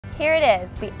here it is,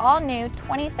 the all-new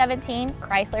 2017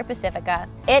 Chrysler Pacifica.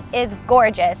 It is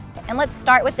gorgeous, and let's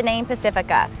start with the name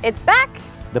Pacifica. It's back.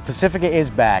 The Pacifica is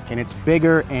back, and it's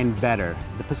bigger and better.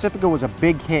 The Pacifica was a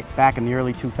big hit back in the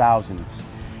early 2000s,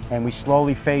 and we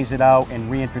slowly phased it out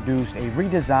and reintroduced a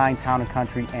redesigned Town &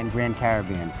 Country and Grand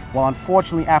Caravan. Well,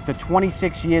 unfortunately, after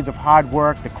 26 years of hard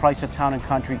work, the Chrysler Town &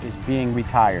 Country is being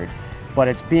retired, but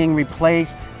it's being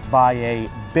replaced by a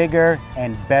bigger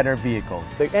and better vehicle.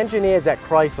 The engineers at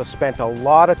Chrysler spent a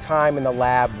lot of time in the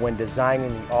lab when designing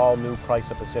the all-new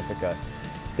Chrysler Pacifica.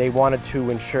 They wanted to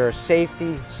ensure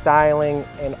safety, styling,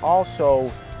 and also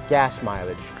gas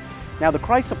mileage. Now, the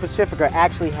Chrysler Pacifica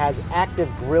actually has active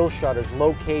grille shutters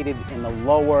located in the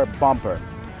lower bumper.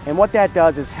 And what that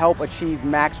does is help achieve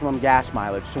maximum gas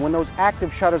mileage. So when those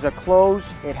active shutters are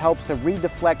closed, it helps to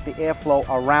redeflect the airflow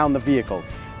around the vehicle.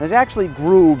 There's actually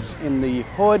grooves in the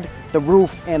hood, the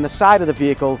roof, and the side of the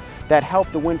vehicle that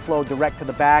help the wind flow direct to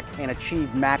the back and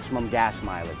achieve maximum gas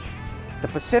mileage. The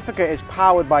Pacifica is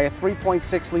powered by a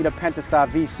 3.6-liter Pentastar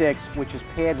V6, which is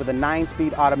paired with a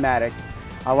 9-speed automatic,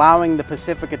 allowing the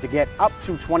Pacifica to get up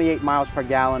to 28 miles per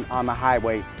gallon on the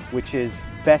highway, which is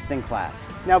best in class.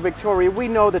 Now, Victoria, we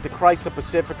know that the Chrysler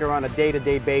Pacifica on a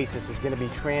day-to-day basis is going to be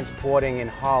transporting and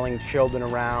hauling children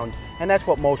around, and that's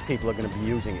what most people are going to be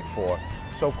using it for.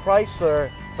 So Chrysler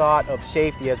thought of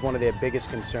safety as one of their biggest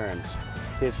concerns.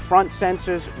 There's front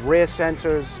sensors, rear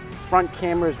sensors, front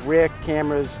cameras, rear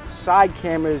cameras, side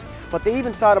cameras, but they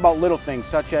even thought about little things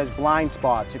such as blind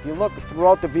spots. If you look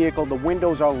throughout the vehicle, the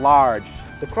windows are large.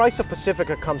 The Chrysler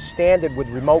Pacifica comes standard with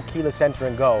remote keyless enter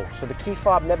and go, so the key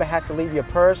fob never has to leave your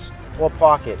purse or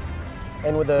pocket.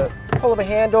 And with a pull of a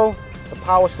handle, the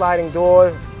power sliding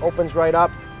door opens right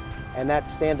up, and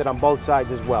that's standard on both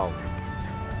sides as well.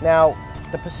 Now,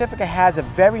 the Pacifica has a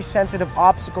very sensitive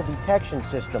obstacle detection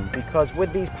system because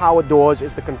with these power doors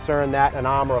is the concern that an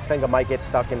arm or a finger might get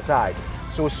stuck inside.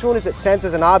 So as soon as it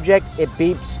senses an object, it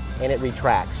beeps and it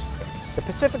retracts. The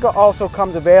Pacifica also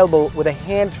comes available with a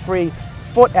hands-free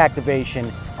foot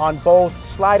activation on both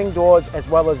sliding doors as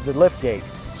well as the liftgate.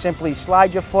 Simply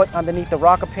slide your foot underneath the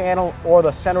rocker panel or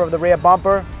the center of the rear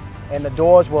bumper and the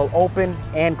doors will open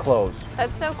and close.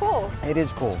 That's so cool. It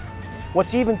is cool.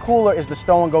 What's even cooler is the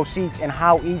stow-and-go seats and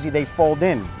how easy they fold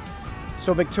in.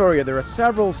 So Victoria, there are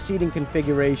several seating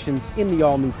configurations in the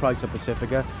all-new Chrysler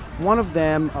Pacifica. One of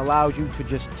them allows you to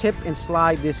just tip and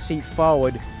slide this seat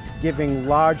forward, giving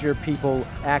larger people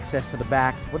access to the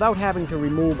back without having to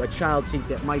remove a child seat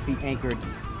that might be anchored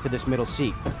to this middle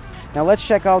seat. Now let's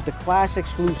check out the class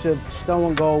exclusive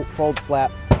stow-and-go fold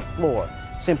flap floor.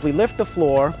 Simply lift the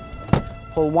floor,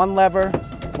 pull one lever,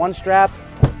 one strap,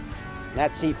 and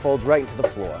that seat folds right into the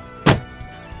floor.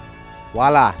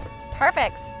 Voila!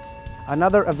 Perfect.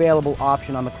 Another available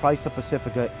option on the Chrysler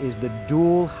Pacifica is the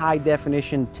dual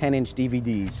high-definition 10-inch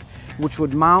DVDs, which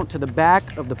would mount to the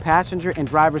back of the passenger and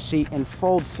driver's seat and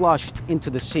fold flush into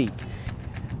the seat.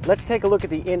 Let's take a look at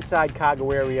the inside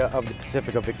cargo area of the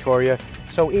Pacifica, Victoria.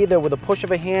 So either with a push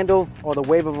of a handle or the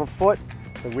wave of a foot,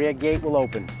 the rear gate will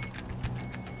open.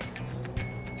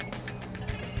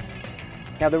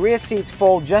 Now the rear seats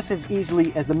fold just as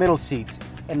easily as the middle seats,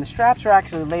 and the straps are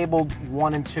actually labeled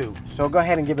 1 and 2. So go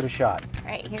ahead and give it a shot. All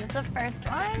right, here's the first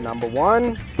one. Number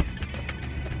 1,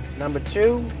 number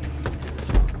 2.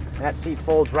 That seat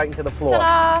folds right into the floor.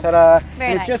 Ta-da! Ta-da! Very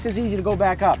and nice. it's just as easy to go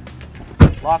back up.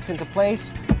 Locks into place,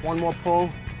 one more pull,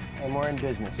 and we're in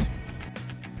business.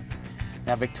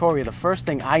 Now Victoria, the first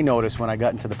thing I noticed when I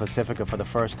got into the Pacifica for the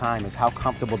first time is how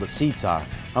comfortable the seats are.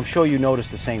 I'm sure you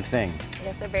noticed the same thing.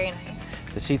 Yes, they're very nice.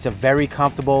 The seats are very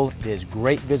comfortable, there's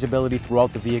great visibility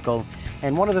throughout the vehicle,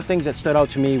 and one of the things that stood out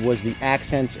to me was the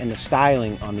accents and the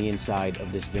styling on the inside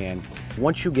of this van.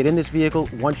 Once you get in this vehicle,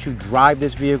 once you drive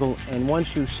this vehicle, and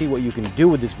once you see what you can do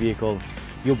with this vehicle,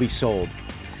 you'll be sold.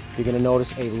 You're going to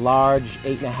notice a large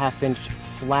 8.5-inch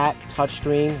flat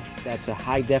touchscreen. That's a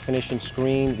high-definition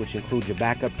screen, which includes your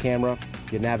backup camera,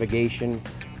 your navigation,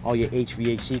 all your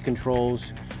HVAC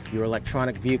controls, your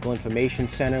electronic vehicle information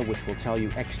center, which will tell you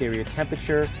exterior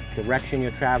temperature, direction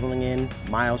you're traveling in,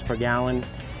 miles per gallon.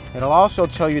 It'll also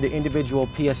tell you the individual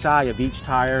PSI of each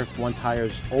tire, if one tire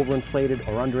is overinflated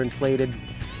or underinflated.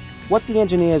 What the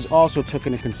engineers also took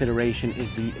into consideration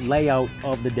is the layout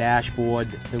of the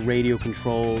dashboard, the radio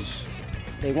controls.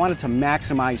 They wanted to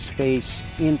maximize space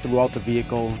in throughout the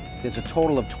vehicle. There's a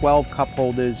total of 12 cup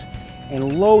holders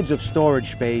and loads of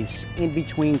storage space in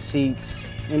between seats,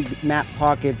 in map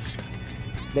pockets.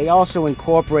 They also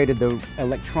incorporated the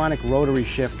electronic rotary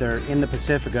shifter in the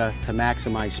Pacifica to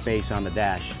maximize space on the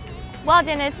dash. Well,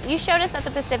 Dennis, you showed us that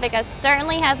the Pacifica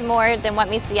certainly has more than what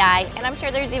meets the eye, and I'm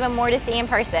sure there's even more to see in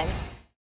person.